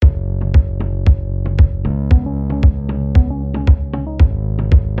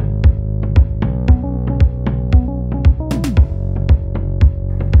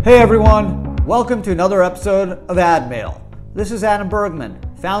Hey everyone, welcome to another episode of Ad Mail. This is Adam Bergman,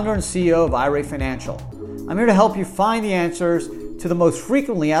 founder and CEO of IRA Financial. I'm here to help you find the answers to the most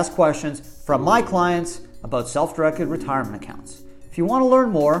frequently asked questions from my clients about self-directed retirement accounts. If you want to learn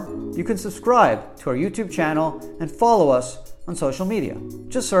more, you can subscribe to our YouTube channel and follow us on social media.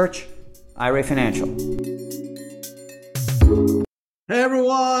 Just search IRA Financial. Hey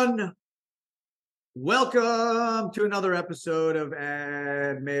everyone, welcome to another episode of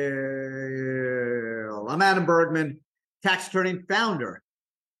Ad Mail. I'm Adam Bergman, tax attorney and founder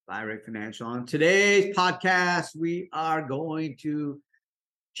of IRA Financial. On today's podcast, we are going to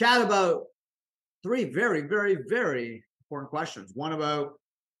chat about three very, very, very important questions. One about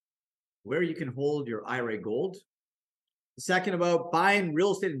where you can hold your IRA gold. The second about buying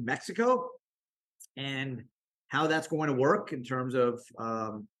real estate in Mexico and how that's going to work in terms of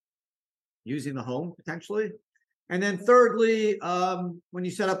using the home potentially. And then thirdly, when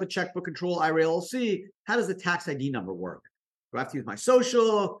you set up a checkbook control IRA LLC, how does the tax ID number work? Do I have to use my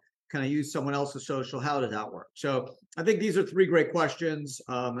social? Can I use someone else's social? How does that work? So I think these are three great questions.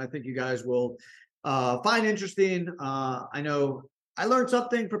 I think you guys will find interesting. I know I learned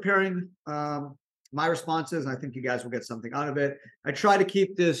something preparing my responses. And I think you guys will get something out of it. I try to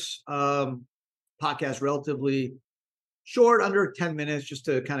keep this podcast relatively short, under 10 minutes, just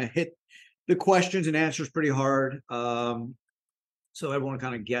to kind of hit the questions and answers pretty hard. So everyone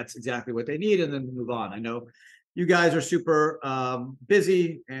kind of gets exactly what they need and then move on. I know you guys are super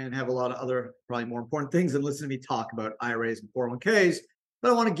busy and have a lot of other, probably more important things than listening to me talk about IRAs and 401ks,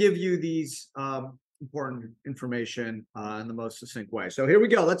 but I want to give you these important information in the most succinct way. So here we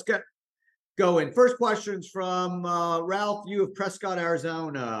go. Let's get going. First question's from Ralph Yu of Prescott,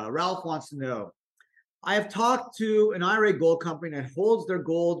 Arizona. Ralph wants to know, I have talked to an IRA gold company that holds their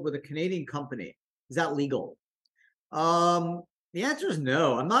gold with a Canadian company. Is that legal? The answer is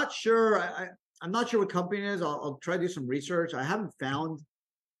no. I'm not sure. I'm not sure what company it is. I'll try to do some research. I haven't found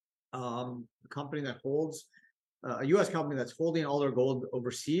a company that holds a U.S. company that's holding all their gold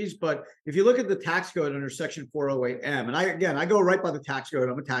overseas. But if you look at the tax code under Section 408M, and I go right by the tax code.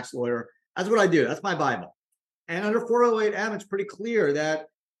 I'm a tax lawyer. That's what I do. That's my Bible. And under 408M, it's pretty clear that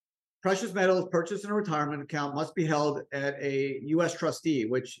precious metals purchased in a retirement account must be held at a U.S. trustee,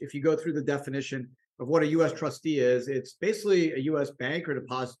 which if you go through the definition of what a U.S. trustee is, it's basically a U.S. bank or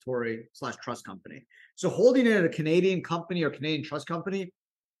depository / trust company. So holding it at a Canadian company or Canadian trust company,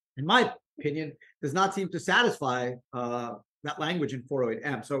 in my opinion, does not seem to satisfy that language in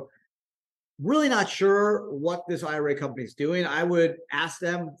 408M. So really not sure what this IRA company is doing. I would ask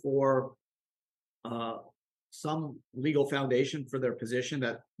them for some legal foundation for their position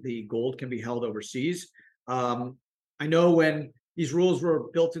that the gold can be held overseas. I know when these rules were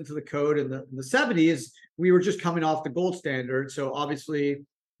built into the code in the 70s, we were just coming off the gold standard. So obviously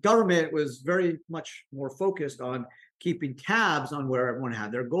government was very much more focused on keeping tabs on where everyone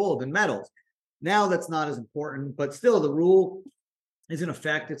had their gold and metals. Now that's not as important, but still the rule is in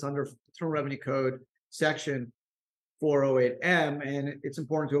effect. It's under Internal Revenue Code section 408M, and it's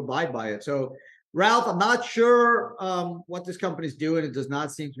important to abide by it. So Ralph, I'm not sure what this company is doing. It does not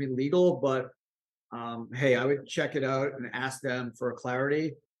seem to be legal, but hey, I would check it out and ask them for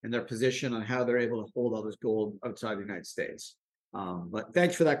clarity and their position on how they're able to hold all this gold outside the United States. But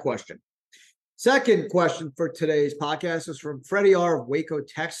thanks for that question. Second question for today's podcast is from Freddie R. of Waco,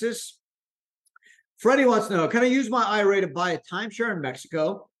 Texas. Freddie wants to know, can I use my IRA to buy a timeshare in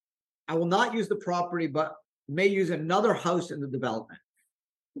Mexico? I will not use the property, but may use another house in the development.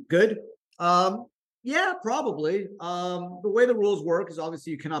 Good. Yeah, probably. The way the rules work is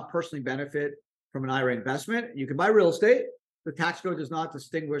obviously you cannot personally benefit from an IRA investment. You can buy real estate. The tax code does not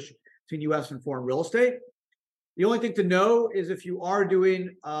distinguish between U.S. and foreign real estate. The only thing to know is if you are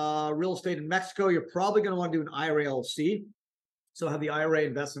doing real estate in Mexico, you're probably going to want to do an IRA LLC. So have the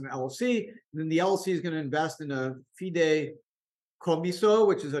IRA-Invested LLC, and then the LLC is going to invest in a fideicomiso,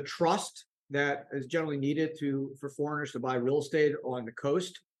 which is a trust that is generally needed for foreigners to buy real estate on the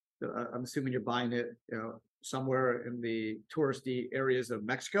coast. I'm assuming you're buying it, somewhere in the touristy areas of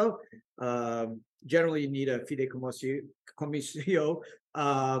Mexico. Generally, you need a fideicomiso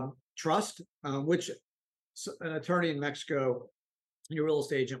trust, which an attorney in Mexico, your real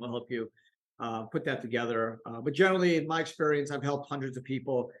estate agent will help you put that together. But generally, in my experience, I've helped hundreds of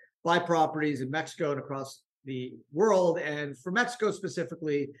people buy properties in Mexico and across the world. And for Mexico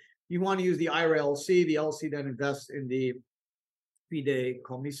specifically, you want to use the IRA LLC. The LLC then invests in the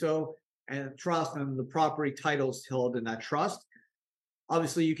fideicomiso and trust, and the property titles held in that trust.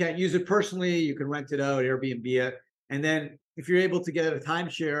 Obviously, you can't use it personally. You can rent it out, Airbnb it. And then if you're able to get a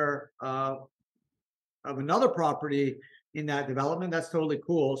timeshare of another property, in that development, that's totally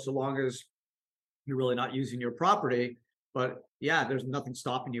cool, so long as you're really not using your property. But yeah, there's nothing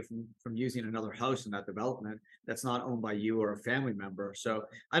stopping you from using another house in that development that's not owned by you or a family member. So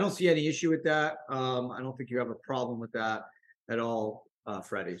I don't see any issue with that. I don't think you have a problem with that at all,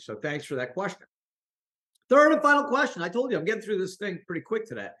 Freddie. So thanks for that question. Third and final question. I told you I'm getting through this thing pretty quick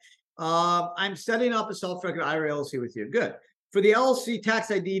today. I'm setting up a self-directed IRA LLC with you. Good. For the LLC tax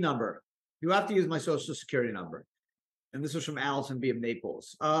ID number, you have to use my social security number. And this was from Allison B. of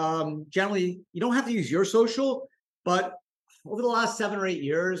Naples. Generally, you don't have to use your social, but over the last 7 or 8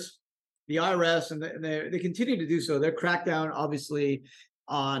 years, the IRS, and they continue to do so, they're cracked down, obviously,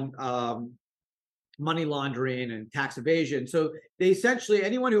 on money laundering and tax evasion. So they essentially,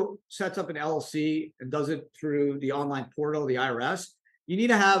 anyone who sets up an LLC and does it through the online portal of the IRS, you need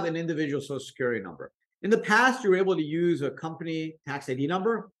to have an individual social security number. In the past, you were able to use a company tax ID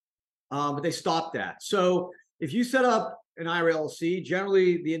number, but they stopped that. So if you set up an IRA LLC,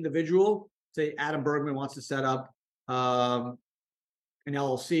 generally the individual, say Adam Bergman wants to set up an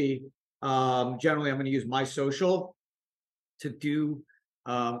LLC, generally I'm going to use my social to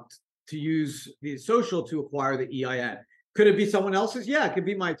use the social to acquire the EIN. Could it be someone else's? Yeah, it could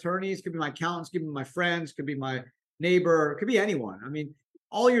be my attorneys, could be my accountants, could be my friends, could be my neighbor, it could be anyone. I mean,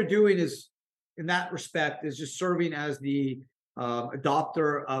 all you're doing is, in that respect, is just serving as the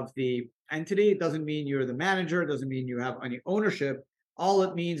adopter of the entity. It doesn't mean you're the manager. It doesn't mean you have any ownership. All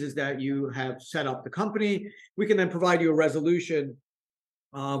it means is that you have set up the company. We can then provide you a resolution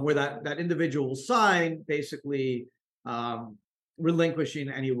where that individual will sign, basically relinquishing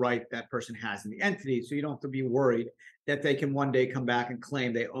any right that person has in the entity. So you don't have to be worried that they can one day come back and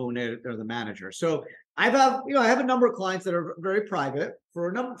claim they own it, they're the manager. So I have a number of clients that are very private for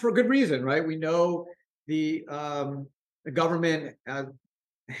a good reason, right? We know the government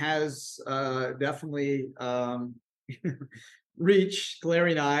has definitely reached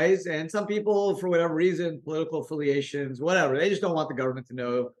glaring eyes, and some people, for whatever reason, political affiliations, whatever, they just don't want the government to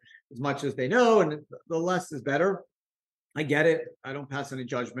know as much as they know, and the less is better. I get it. I don't pass any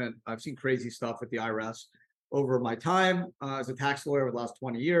judgment. I've seen crazy stuff with the IRS over my time as a tax lawyer over the last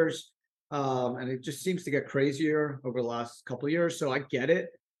 20 years. And it just seems to get crazier over the last couple of years. So I get it.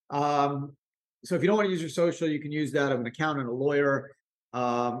 So if you don't want to use your social, you can use that of an accountant, a lawyer.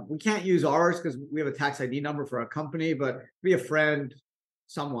 We can't use ours because we have a tax ID number for our company, but be a friend,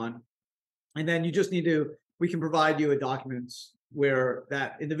 someone. And then you just we can provide you with documents where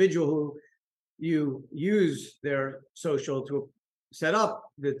that individual who you use their social to set up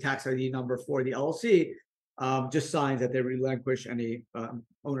the tax ID number for the LLC just signs that they relinquish any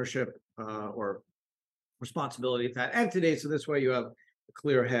ownership or responsibility of that entity. So this way you have a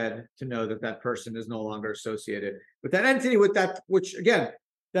clear head to know that that person is no longer associated with that entity, which again,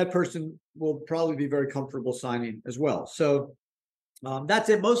 that person will probably be very comfortable signing as well. So that's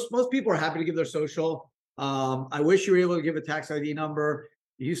it. Most people are happy to give their social. I wish you were able to give a tax ID number.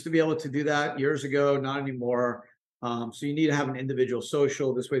 You used to be able to do that years ago, not anymore. So you need to have an individual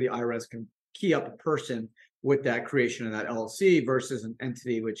social. This way the IRS can key up a person with that creation of that LLC versus an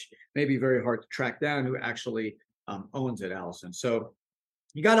entity, which may be very hard to track down who actually owns it, Allison. So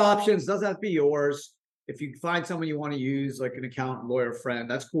you got options. Doesn't have to be yours. If you find someone you want to use, like an accountant, lawyer, friend,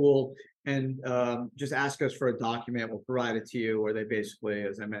 that's cool. And just ask us for a document. We'll provide it to you where they basically,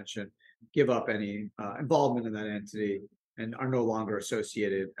 as I mentioned, give up any involvement in that entity and are no longer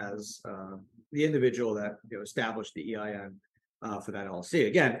associated as the individual that established the EIN for that LLC.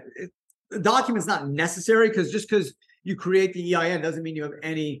 Again, the document's not necessary just because you create the EIN doesn't mean you have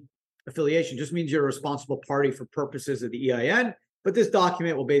any affiliation. It just means you're a responsible party for purposes of the EIN. But this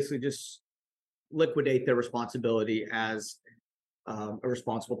document will basically just liquidate their responsibility as a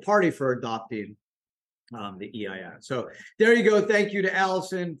responsible party for adopting the EIN. So there you go. Thank you to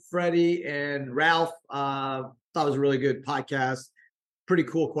Allison, Freddie, and Ralph. Thought it was a really good podcast. Pretty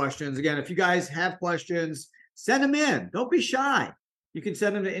cool questions. Again, if you guys have questions, send them in. Don't be shy. You can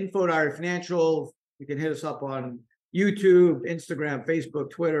send them to info@IRA Financial. You can hit us up on YouTube, Instagram, Facebook,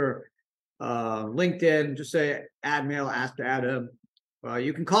 Twitter, LinkedIn. Just say add mail, ask to Adam.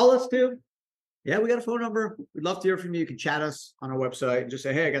 You can call us too. Yeah, we got a phone number. We'd love to hear from you. You can chat us on our website and just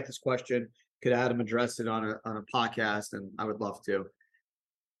say, hey, I got this question. Could Adam address it on a podcast? And I would love to.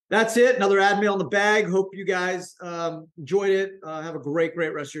 That's it. Another ad mail in the bag. Hope you guys enjoyed it. Have a great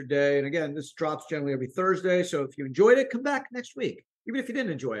rest of your day. And again, this drops generally every Thursday. So if you enjoyed it, come back next week. Even if you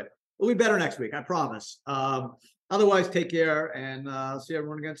didn't enjoy it, it'll be better next week. I promise. Otherwise, take care and I'll see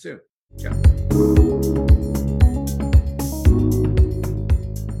everyone again soon. Ciao.